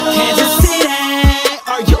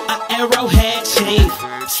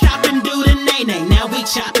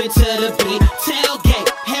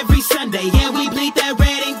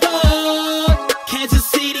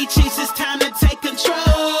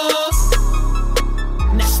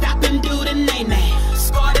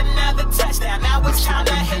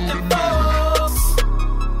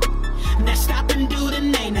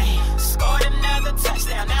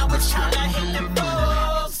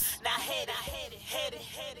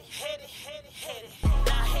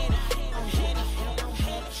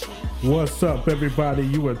What's up, everybody?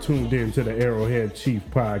 You are tuned in to the Arrowhead Chief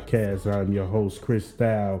Podcast. I'm your host, Chris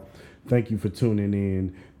Style. Thank you for tuning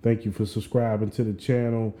in. Thank you for subscribing to the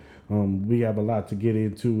channel. We have a lot to get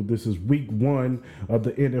into. This is week 1 of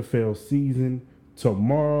the NFL season.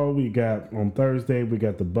 Tomorrow, on Thursday, we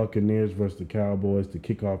got the Buccaneers versus the Cowboys to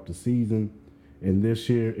kick off the season. And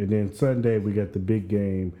then Sunday, we got the big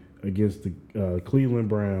game against the Cleveland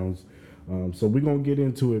Browns. So we're gonna get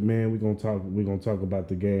into it, man. We're gonna talk about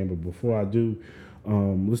the game. But before I do,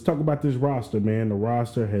 let's talk about this roster, man. The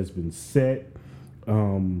roster has been set.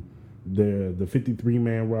 The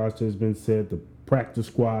 53-man roster has been set. The practice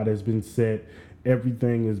squad has been set.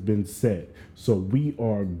 Everything has been set. So we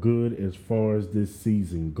are good as far as this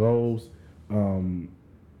season goes. Some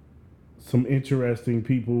interesting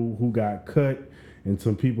people who got cut and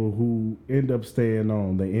some people who end up staying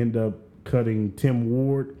on. They end up cutting Tim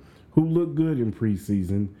Ward, who looked good in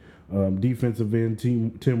preseason. Defensive end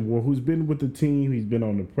Tim Ward, who's been with the team. He's been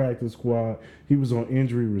on the practice squad. He was on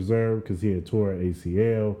injury reserve because he had tore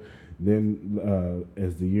ACL. Then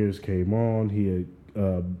as the years came on, he had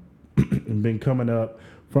been coming up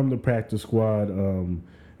from the practice squad.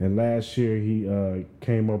 And last year he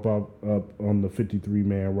came up on the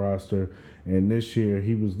 53-man roster. And this year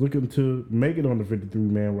he was looking to make it on the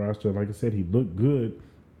 53-man roster. Like I said, he looked good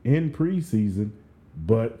in preseason.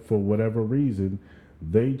 But for whatever reason,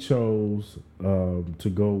 they chose to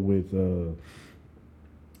go with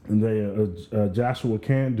Joshua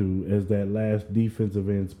Kandu as that last defensive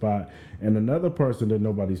end spot. And another person that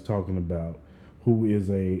nobody's talking about, who is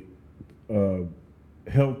a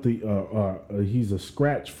healthy, he's a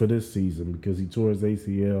scratch for this season because he tore his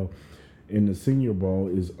ACL in the Senior Bowl,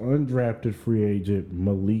 is undrafted free agent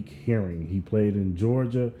Malik Herring. He played in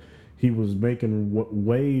Georgia. He was making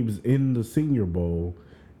waves in the Senior Bowl,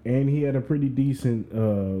 and he had a pretty decent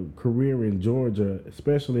career in Georgia,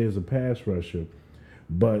 especially as a pass rusher.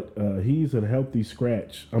 But he's a unhealthy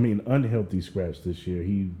scratch this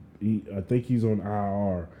year. I think he's on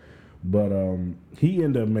IR, but he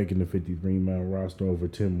ended up making the 53-man roster over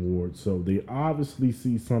Tim Ward. So they obviously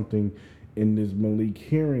see something in this Malik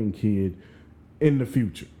Herring kid in the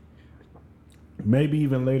future. Maybe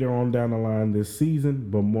even later on down the line this season,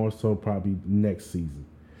 but more so probably next season.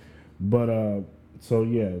 But so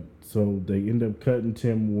they end up cutting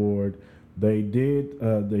Tim Ward. They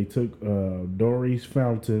took Doris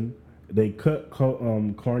Fountain. They cut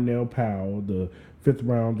Cornell Powell, the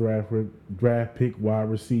 5th-round draft pick wide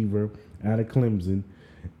receiver out of Clemson,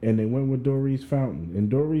 and they went with Doris Fountain. And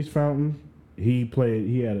Doris Fountain, he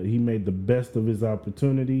made the best of his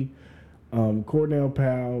opportunity. Cornell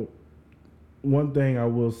Powell. One thing I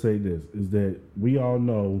will say is that we all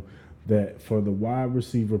know that for the wide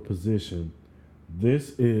receiver position,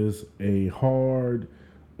 this is a hard.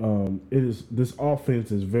 This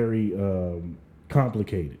offense is very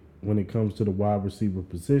complicated when it comes to the wide receiver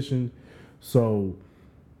position. So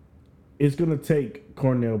it's going to take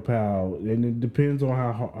Cornell Powell, and it depends on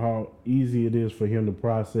how easy it is for him to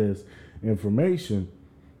process information.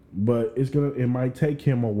 But it might take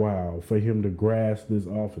him a while for him to grasp this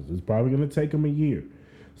offense. It's probably going to take him a year.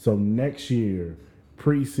 So next year,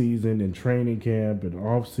 preseason and training camp and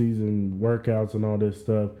off-season workouts and all this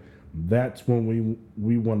stuff, that's when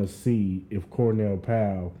we want to see if Cornell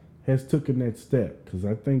Powell has taken that step. Because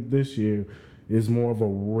I think this year is more of a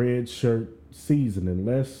red shirt season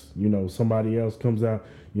unless, somebody else comes out,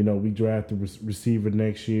 we draft a receiver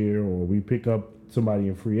next year or we pick up somebody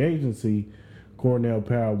in free agency. Cornell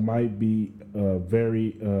Powell might be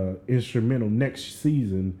very instrumental next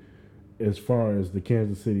season as far as the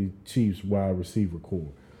Kansas City Chiefs wide receiver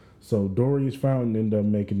core. So Doris Fountain ended up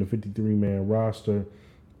making the 53-man roster.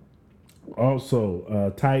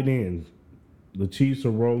 Also, tight ends. The Chiefs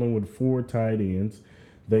are rolling with 4 tight ends.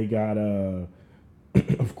 They got, of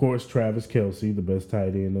course, Travis Kelce, the best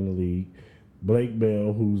tight end in the league. Blake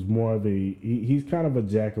Bell, who's more of he's kind of a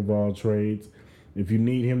jack of all trades. If you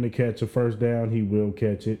need him to catch a first down, he will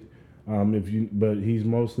catch it. But he's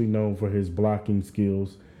mostly known for his blocking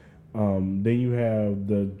skills. Then you have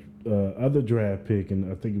the other draft pick,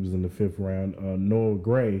 and I think it was in the 5th round, Noah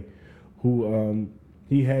Gray, who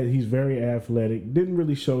he's very athletic. Didn't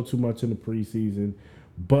really show too much in the preseason,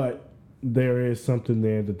 but there is something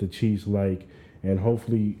there that the Chiefs like, and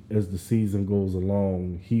hopefully as the season goes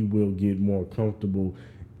along, he will get more comfortable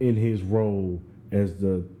in his role as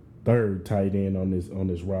the 3rd tight end on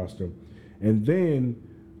this roster. And then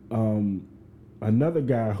another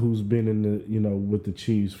guy who's been in the with the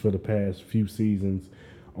Chiefs for the past few seasons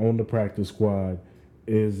on the practice squad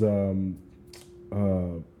is I'm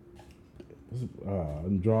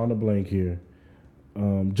drawing a blank here.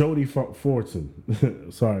 Jody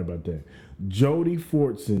Fortson. Sorry about that. Jody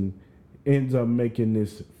Fortson ends up making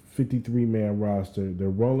this 53-man roster. They're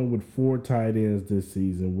rolling with four tight ends this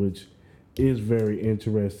season, which is very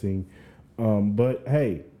interesting. But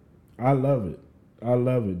hey, I love it. I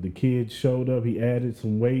love it. The kid showed up. He added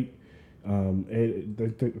some weight. I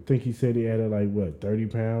think he said he added like what 30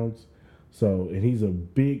 pounds. So and he's a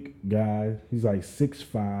big guy. He's like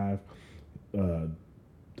 6'5". Uh,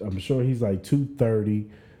 I'm sure he's like 230.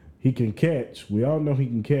 He can catch. We all know he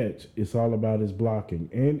can catch. It's all about his blocking.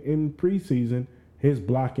 And in preseason, his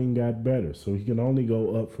blocking got better, so he can only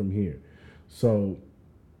go up from here. So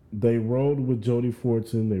they rolled with Jody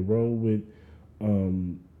Fortson. They rolled with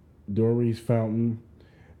um, Doris Fountain.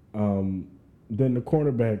 Um, then the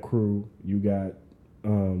cornerback crew, you got,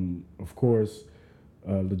 of course,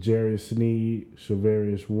 L'Jarius Sneed,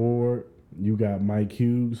 Shavarius Ward. You got Mike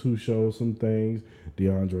Hughes, who showed some things.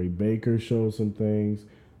 DeAndre Baker showed some things.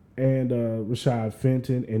 And Rashad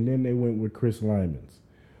Fenton. And then they went with Chris Lymans.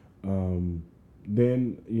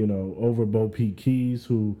 Then, over Bo Pete Keys,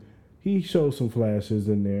 who he showed some flashes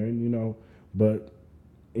in there, and but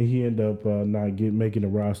he ended up not making the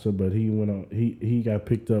roster. But he went on. He got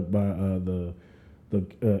picked up by the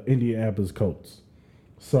Indianapolis Colts.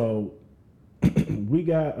 So we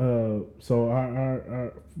got so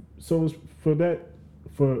our so for that,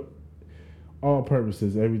 for all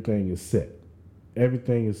purposes, everything is set.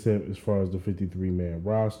 Everything is set as far as the 53-man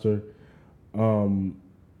roster. Um,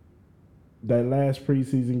 that last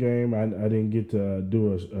preseason game, I didn't get to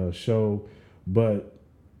do a show, but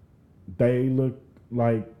they look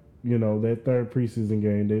like, that third preseason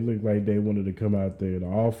game, they looked like they wanted to come out there, the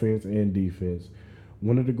offense and defense,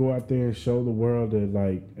 wanted to go out there and show the world that,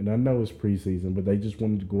 like, and I know it's preseason, but they just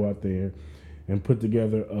wanted to go out there and put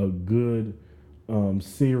together a good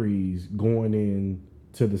series going in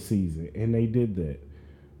to the season, and they did that.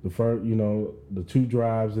 The first, the two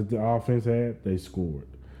drives that the offense had, they scored.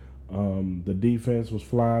 The defense was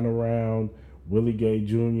flying around. Willie Gay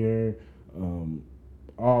Jr.,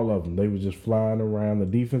 all of them, they were just flying around. The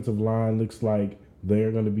defensive line looks like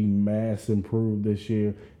they're going to be mass improved this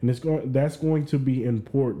year, and that's going to be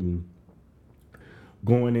important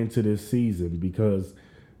going into this season because,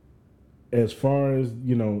 as far as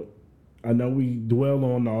I know we dwell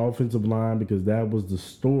on the offensive line because that was the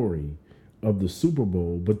story of the Super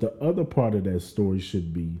Bowl, but the other part of that story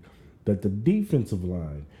should be that the defensive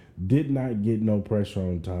line did not get no pressure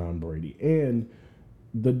on Tom Brady, and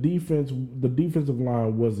the defensive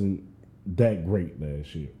line wasn't that great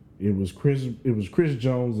last year. It was Chris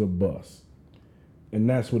Jones a bust, and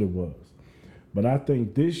that's what it was. But I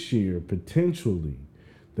think this year potentially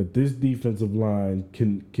that this defensive line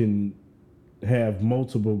can have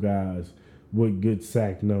multiple guys with good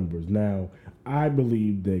sack numbers. Now, I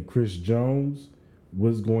believe that Chris Jones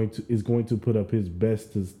is going to put up his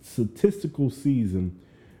best statistical season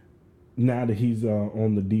now that he's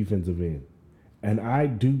on the defensive end. And I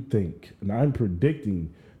do think, and I'm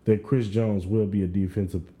predicting that Chris Jones will be a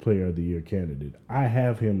defensive player of the year candidate. I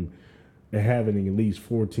have him having at least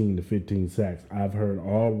 14 to 15 sacks. I've heard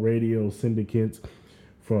all radio syndicates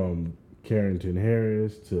from Carrington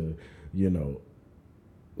Harris to,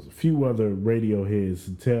 a few other radio heads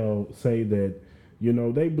say that,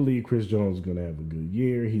 they believe Chris Jones is going to have a good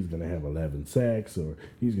year. He's going to have 11 sacks or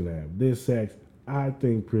he's going to have this sacks. I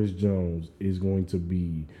think Chris Jones is going to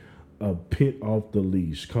be a pit off the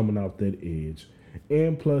leash coming off that edge.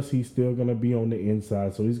 And plus, he's still going to be on the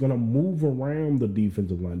inside, so he's going to move around the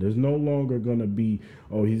defensive line. There's no longer going to be,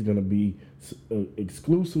 he's going to be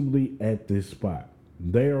exclusively at this spot.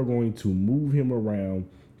 They are going to move him around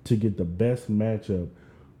to get the best matchup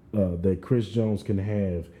that Chris Jones can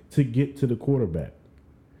have to get to the quarterback.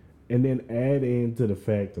 And then add into the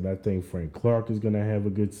fact that I think Frank Clark is going to have a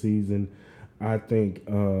good season. I think,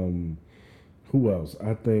 who else?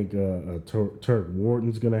 I think Turk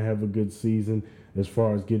Wharton's going to have a good season as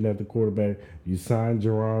far as getting at the quarterback. You signed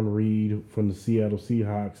Jerron Reed from the Seattle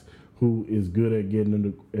Seahawks, who is good at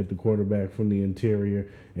getting at the quarterback from the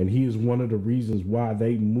interior. And he is one of the reasons why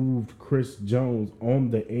they moved Chris Jones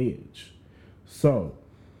on the edge. So,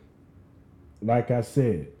 like I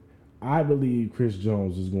said, I believe Chris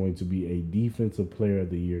Jones is going to be a defensive player of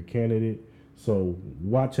the year candidate. So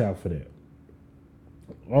watch out for that.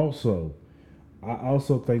 Also, I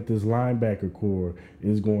also think this linebacker core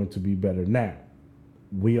is going to be better. Now,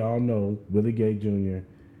 we all know Willie Gay Jr.,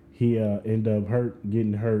 he ended up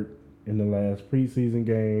getting hurt in the last preseason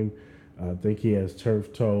game. I think he has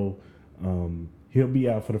turf toe. He'll be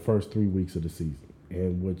out for the first 3 weeks of the season,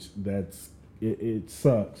 and which it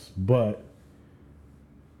sucks, but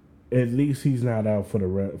at least he's not out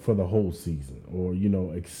for for the whole season or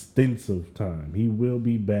extensive time. He will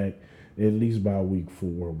be back at least by week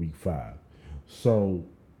 4 or week 5. So,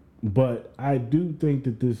 but I do think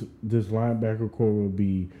that this linebacker core will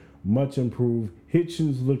be much improved.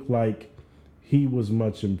 Hitchens looked like he was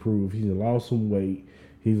much improved. He's lost some weight.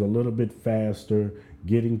 He's a little bit faster,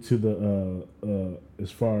 getting to the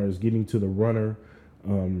as far as getting to the runner,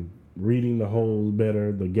 reading the holes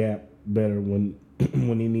better, the gap better when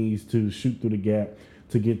when he needs to shoot through the gap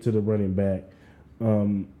to get to the running back.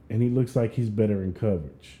 And he looks like he's better in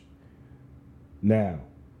coverage. Now,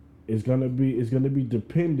 it's gonna be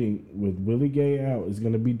depending with Willie Gay out. It's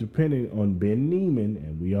gonna be dependent on Ben Neiman,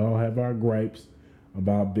 and we all have our gripes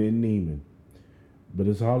about Ben Neiman. But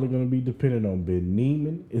it's all going to be dependent on Ben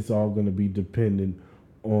Neiman. It's all going to be dependent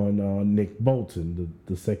on Nick Bolton,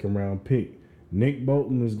 the second round pick. Nick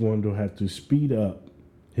Bolton is going to have to speed up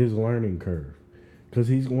his learning curve because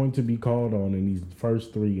he's going to be called on in these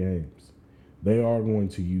first 3 games. They are going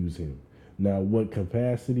to use him. Now, what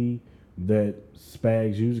capacity that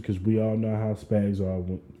Spags uses, because we all know how Spags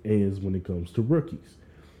is when it comes to rookies.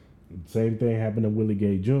 Same thing happened to Willie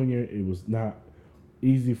Gay Jr. It was not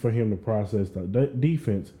easy for him to process the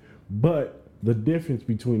defense, but the difference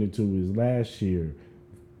between the two is last year,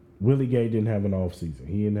 Willie Gay didn't have an offseason.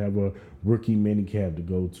 He didn't have a rookie minicamp to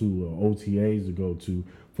go to, or OTAs to go to,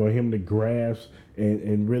 for him to grasp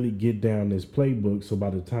and really get down this playbook. So by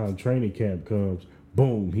the time training camp comes,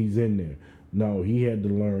 boom, he's in there. No, he had to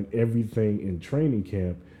learn everything in training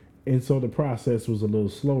camp, and so the process was a little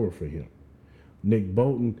slower for him. Nick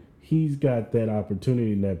Bolton, he's got that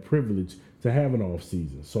opportunity and that privilege to have an off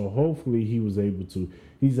season. So hopefully he's able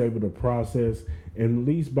to process, and at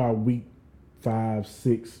least by week 5,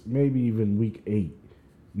 6, maybe even week 8,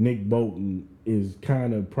 Nick Bolton is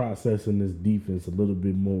kind of processing this defense a little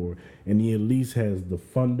bit more, and he at least has the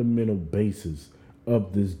fundamental basis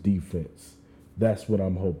of this defense. That's what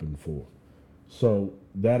I'm hoping for. So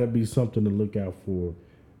that'll be something to look out for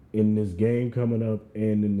in this game coming up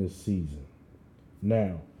and in this season.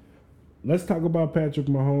 Now, let's talk about Patrick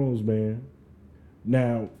Mahomes, man.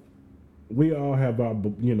 Now, we all have our,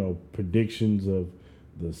 predictions of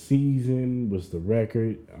the season. What's the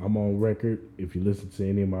record? I'm on record. If you listen to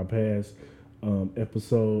any of my past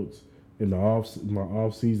episodes in my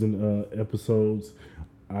off-season episodes,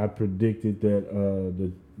 I predicted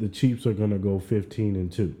that the Chiefs are going to go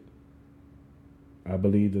 15-2. I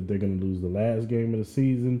believe that they're going to lose the last game of the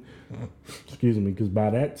season. Excuse me, because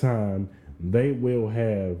by that time they will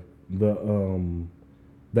have the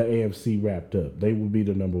AFC wrapped up. They will be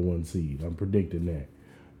the number 1 seed. I'm predicting that.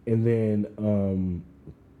 And then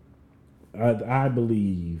I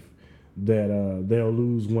believe that they'll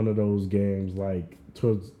lose one of those games, like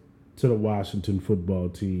to the Washington football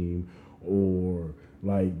team, or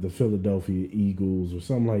like the Philadelphia Eagles or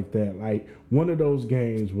something like that. Like one of those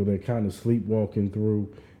games where they're kind of sleepwalking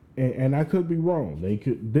through. And I could be wrong. They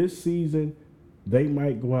could this season. They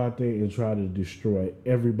might go out there and try to destroy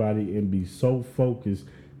everybody and be so focused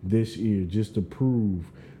this year just to prove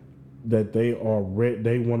that they are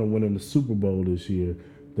they want to win in the Super Bowl this year,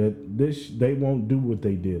 that they won't do what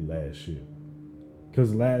they did last year.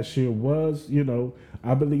 Because last year was,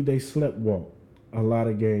 I believe they sleptwalked a lot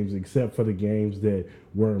of games except for the games that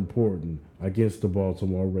were important, against the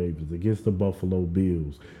Baltimore Ravens, against the Buffalo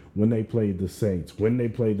Bills, when they played the Saints, when they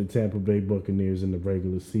played the Tampa Bay Buccaneers in the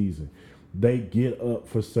regular season. They get up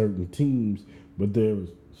for certain teams, but there was,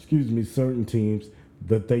 certain teams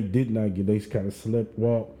that they did not get. They kind of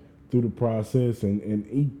sleptwalked through the process and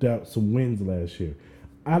eked out some wins last year.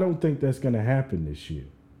 I don't think that's going to happen this year.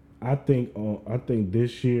 I think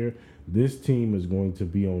this year this team is going to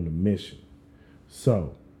be on a mission.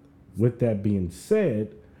 So, with that being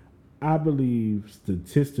said, I believe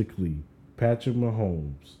statistically Patrick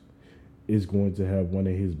Mahomes is going to have one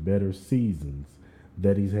of his better seasons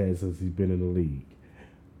that he's had since he's been in the league.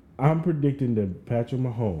 I'm predicting that Patrick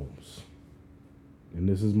Mahomes, and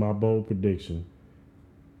this is my bold prediction,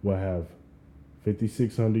 will have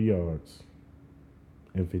 5,600 yards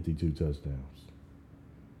and 52 touchdowns.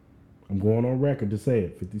 I'm going on record to say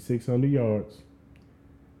it, 5,600 yards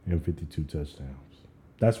and 52 touchdowns.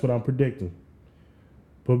 That's what I'm predicting.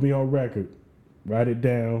 Put me on record. Write it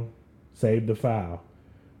down. Save the file.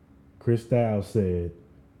 Chris Styles said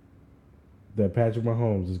that Patrick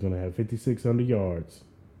Mahomes is going to have 5,600 yards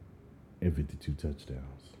and 52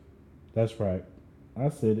 touchdowns. That's right. I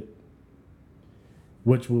said it.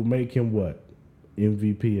 Which will make him what?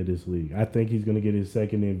 MVP of this league. I think he's going to get his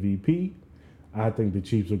second MVP. I think the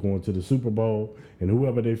Chiefs are going to the Super Bowl, and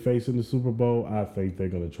whoever they face in the Super Bowl, I think they're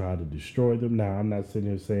going to try to destroy them. Now, I'm not sitting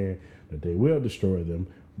here saying that they will destroy them,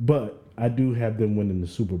 But I do have them winning the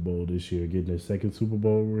Super Bowl this year, getting their second Super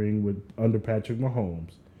Bowl ring with under Patrick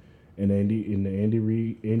Mahomes and Andy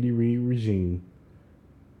Reid regime.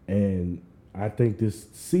 And I think this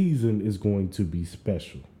season is going to be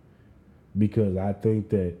special because I think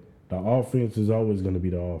that the offense is always going to be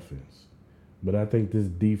the offense. But I think this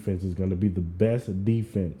defense is going to be the best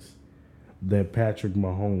defense that Patrick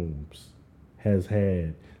Mahomes has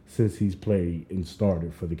had since he's played and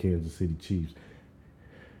started for the Kansas City Chiefs.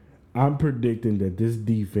 I'm predicting that this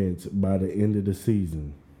defense, by the end of the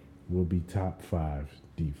season, will be top five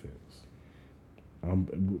defense.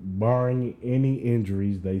 Barring any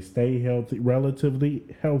injuries, they stay healthy, relatively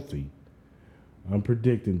healthy. I'm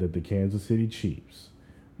predicting that the Kansas City Chiefs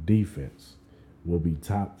defense will be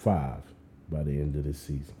top five by the end of this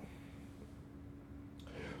season.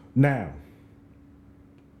 Now,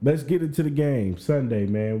 let's get into the game Sunday,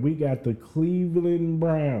 man. We got the Cleveland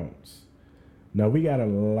Browns. Now we got a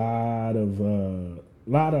lot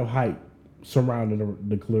of hype surrounding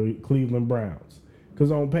the Cleveland Browns. Cause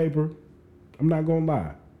on paper, I'm not gonna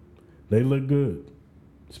lie, they look good,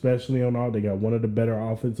 especially on all. They got one of the better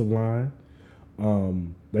offensive line.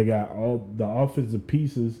 They got all the offensive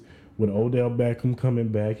pieces with Odell Beckham coming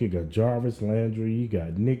back. You got Jarvis Landry. You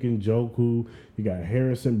got Nick Njoku. You got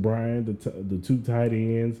Harrison Bryant, the two tight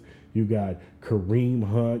ends. You got Kareem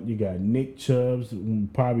Hunt. You got Nick Chubbs,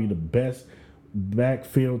 probably the best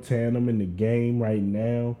backfield tandem in the game right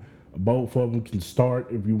now. Both of them can start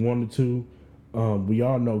if you wanted to. We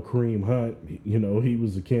all know Kareem Hunt. You know, he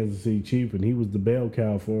was a Kansas City Chief, and he was the bell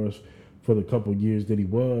cow for us for the couple of years that he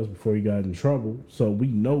was before he got in trouble. So we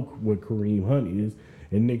know what Kareem Hunt is.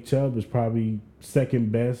 And Nick Chubb is probably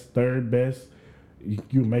second best, third best.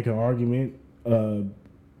 You make an argument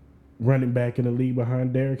running back in the league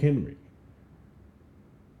behind Derrick Henry.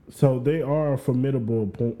 So they are a formidable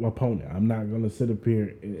opponent. I'm not going to sit up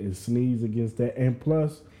here and sneeze against that. And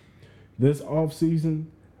plus, this offseason,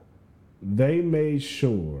 they made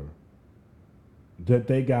sure that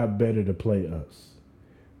they got better to play us.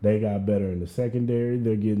 They got better in the secondary.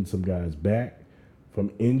 They're getting some guys back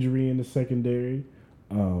from injury in the secondary.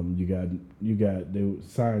 You got they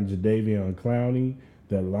signed Jadeveon Clowney.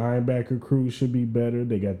 That linebacker crew should be better.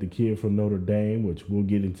 They got the kid from Notre Dame, which we'll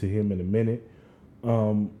get into him in a minute.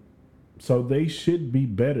 So they should be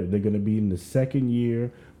better. They're going to be in the second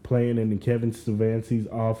year playing in the Kevin Stefanski's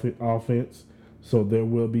offense. So there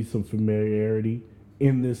will be some familiarity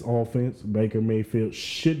in this offense. Baker Mayfield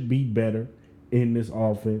should be better in this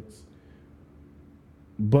offense.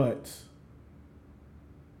 But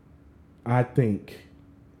I think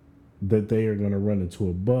that they are going to run into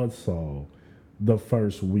a buzzsaw the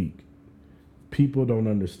first week. People don't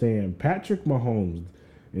understand. Patrick Mahomes,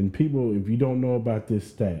 and people, if you don't know about this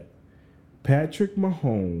stat, Patrick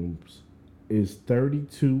Mahomes is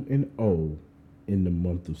 32-0 in the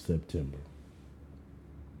month of September.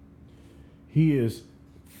 He is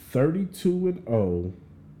 32-0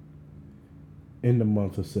 in the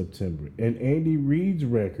month of September. And Andy Reid's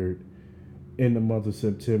record in the month of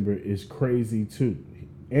September is crazy too.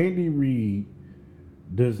 Andy Reid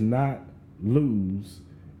does not lose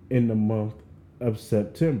in the month of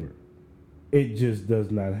September. It just does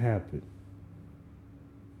not happen.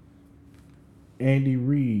 Andy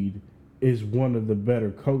Reid is one of the better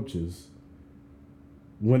coaches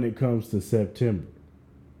when it comes to September.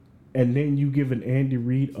 And then you give an Andy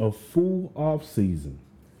Reid a full off season.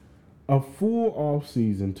 A full off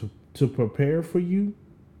season to prepare for you.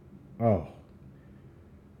 Oh.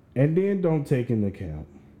 And then don't take into account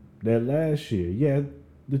that last year, yeah,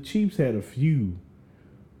 the Chiefs had a few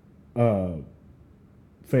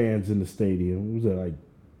fans in the stadium. Was it like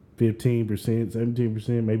 15%,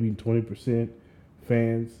 17%, maybe 20%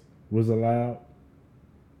 fans was allowed?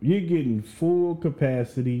 You're getting full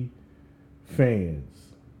capacity fans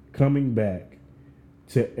coming back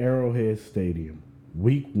to Arrowhead Stadium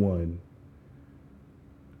week one.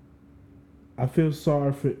 I feel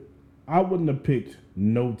sorry for. I wouldn't have picked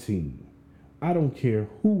no team. I don't care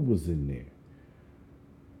who was in there.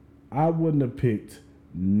 I wouldn't have picked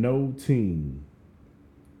no team.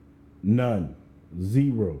 None.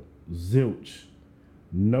 Zero. Zilch.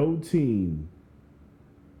 No team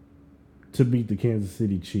to beat the Kansas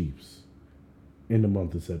City Chiefs in the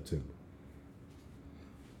month of September.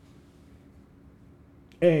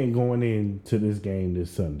 And going into this game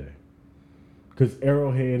this Sunday. Because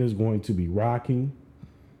Arrowhead is going to be rocking.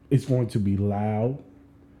 It's going to be loud.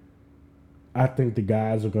 I think the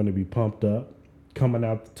guys are going to be pumped up, coming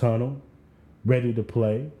out the tunnel, ready to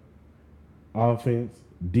play. Offense,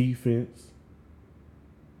 defense.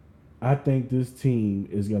 I think this team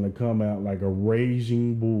is going to come out like a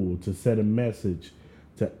raging bull to set a message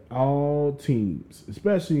to all teams,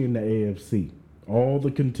 especially in the AFC, all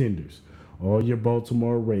the contenders, all your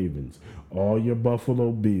Baltimore Ravens, all your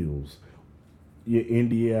Buffalo Bills, your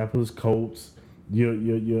Indianapolis Colts,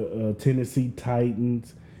 your Tennessee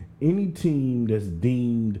Titans, any team that's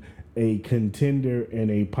deemed a contender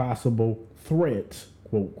and a possible threat,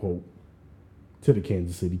 quote, quote, to the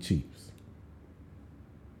Kansas City Chiefs.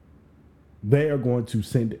 They are going to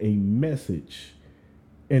send a message,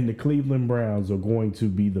 and the Cleveland Browns are going to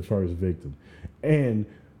be the first victim. And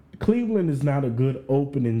Cleveland is not a good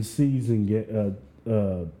opening season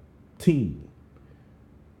team.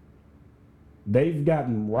 They've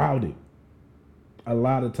gotten routed a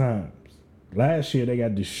lot of times. Last year, they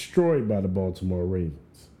got destroyed by the Baltimore Ravens.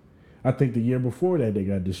 I think the year before that, they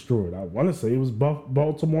got destroyed. I want to say it was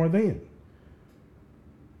Baltimore then.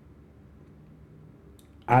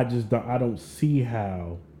 I don't see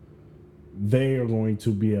how they are going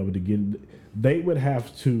to be able to get. They would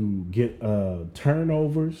have to get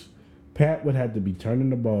turnovers. Pat would have to be turning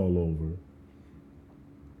the ball over.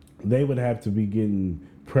 They would have to be getting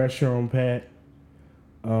pressure on Pat.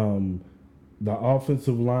 The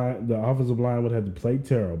offensive line would have to play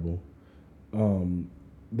terrible.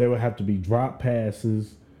 There would have to be drop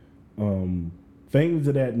passes, things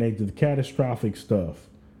of that nature, the catastrophic stuff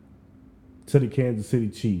to the Kansas City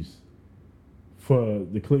Chiefs for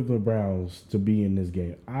the Cleveland Browns to be in this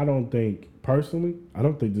game. I don't think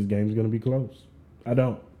this game is going to be close. I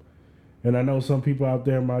don't. And I know some people out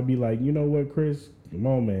there might be like, you know what, Chris? Come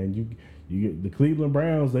on, man. You get the Cleveland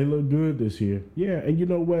Browns, they look good this year. Yeah, and you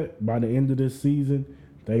know what? By the end of this season,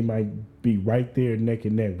 they might be right there neck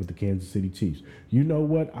and neck with the Kansas City Chiefs. You know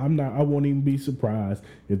what? I won't even be surprised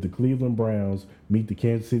if the Cleveland Browns meet the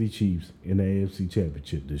Kansas City Chiefs in the AFC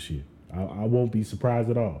Championship this year. I won't be surprised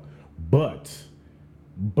at all. But,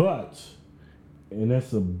 and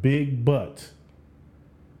that's a big but,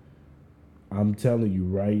 I'm telling you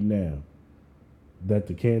right now that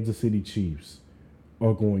the Kansas City Chiefs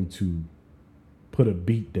are going to put a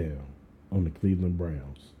beat down on the Cleveland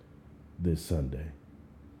Browns this Sunday.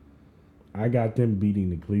 I got them beating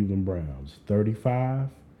the Cleveland Browns 35-24.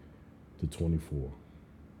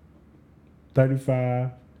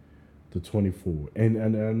 35-24. And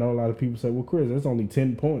I know a lot of people say, well, Chris, that's only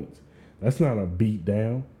 10 points. That's not a beat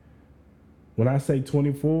down. When I say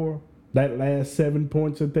 24, that last 7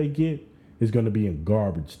 points that they get is going to be in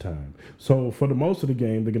garbage time. So for the most of the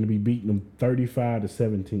game, they're going to be beating them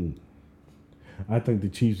 35-17. I think the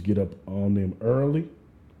Chiefs get up on them early.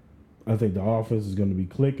 I think the offense is going to be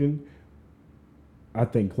clicking. I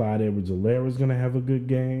think Clyde Edwards-Helaire is going to have a good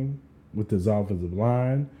game with his offensive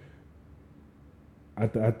line. I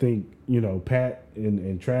think, Pat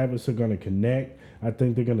and Travis are going to connect. I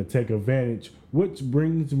think they're going to take advantage, which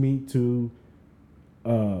brings me to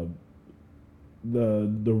the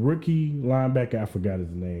rookie linebacker, I forgot his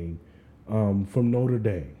name, from Notre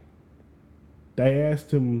Dame. They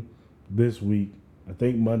asked him this week, I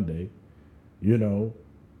think Monday,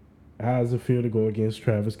 how does it feel to go against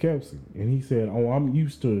Travis Kelce? And he said, I'm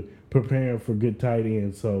used to preparing for good tight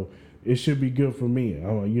ends, so it should be good for me.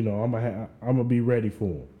 I'm gonna be ready for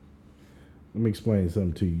him. Let me explain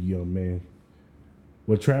something to you, young man.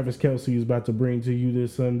 What Travis Kelce is about to bring to you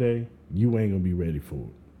this Sunday, you ain't gonna be ready for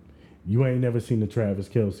it. You ain't never seen the Travis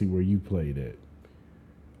Kelce where you played at.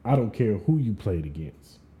 I don't care who you played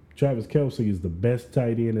against. Travis Kelce is the best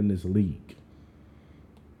tight end in this league.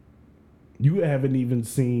 You haven't even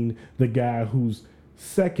seen the guy who's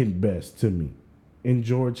second best to me in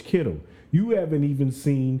George Kittle. You haven't even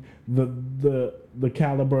seen the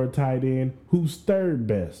caliber tight end who's third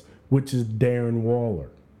best, which is Darren Waller.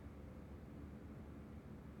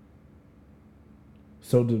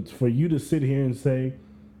 So for you to sit here and say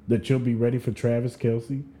that you'll be ready for Travis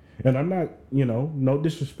Kelce, and I'm not, no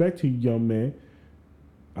disrespect to you, young man.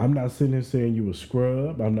 I'm not sitting here saying you a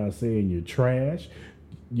scrub. I'm not saying you're trash.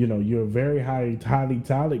 You're very highly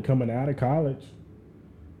talented coming out of college,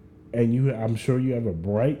 and I'm sure you have a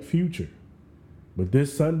bright future. But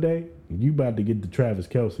this Sunday, you about to get the Travis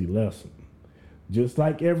Kelce lesson. Just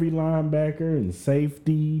like every linebacker and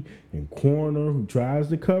safety and corner who tries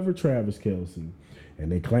to cover Travis Kelce,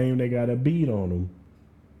 and they claim they got a beat on him,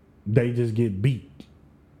 they just get beat.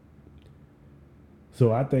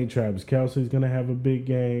 So I think Travis Kelce is going to have a big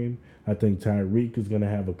game. I think Tyreek is going to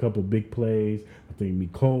have a couple big plays. I think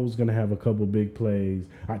Mecole's going to have a couple big plays.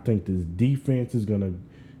 I think this defense is going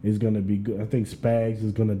to be good. I think Spags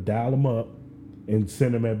is going to dial them up and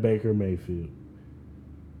send them at Baker Mayfield.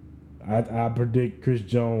 I predict Chris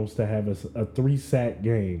Jones to have a 3-sack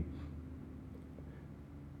game.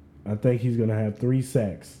 I think he's going to have 3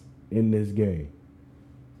 sacks in this game.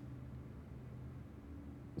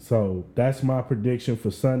 So that's my prediction for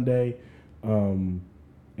Sunday. And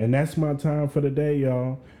that's my time for the day,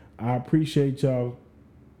 y'all. I appreciate y'all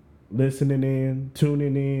listening in,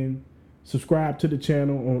 tuning in. Subscribe to the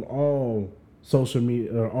channel on all social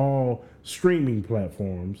media or all streaming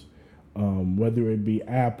platforms, whether it be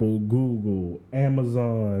Apple, Google,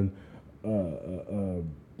 Amazon,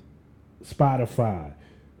 Spotify,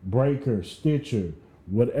 Breaker, Stitcher,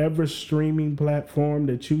 whatever streaming platform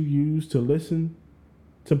that you use to listen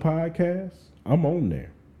to podcasts, I'm on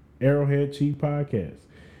there. Arrowhead Chief Podcast.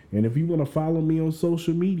 And if you want to follow me on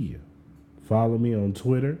social media, follow me on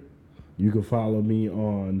Twitter. You can follow me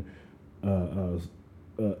on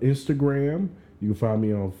Instagram. You can find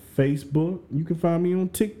me on Facebook. You can find me on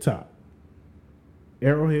TikTok.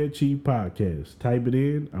 Arrowhead Chief Podcast. Type it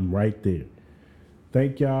in. I'm right there.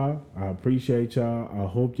 Thank y'all. I appreciate y'all. I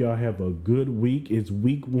hope y'all have a good week. It's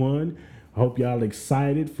week 1. I hope y'all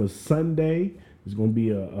excited for Sunday. There's going to be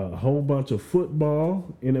a whole bunch of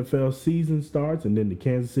football. NFL season starts, and then the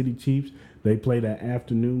Kansas City Chiefs, they play that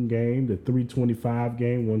afternoon game, the 3:25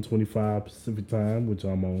 game, 1:25 Pacific time, which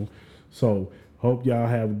I'm on. So hope y'all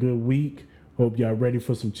have a good week. Hope y'all ready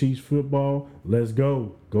for some Chiefs football. Let's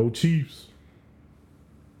go. Go Chiefs.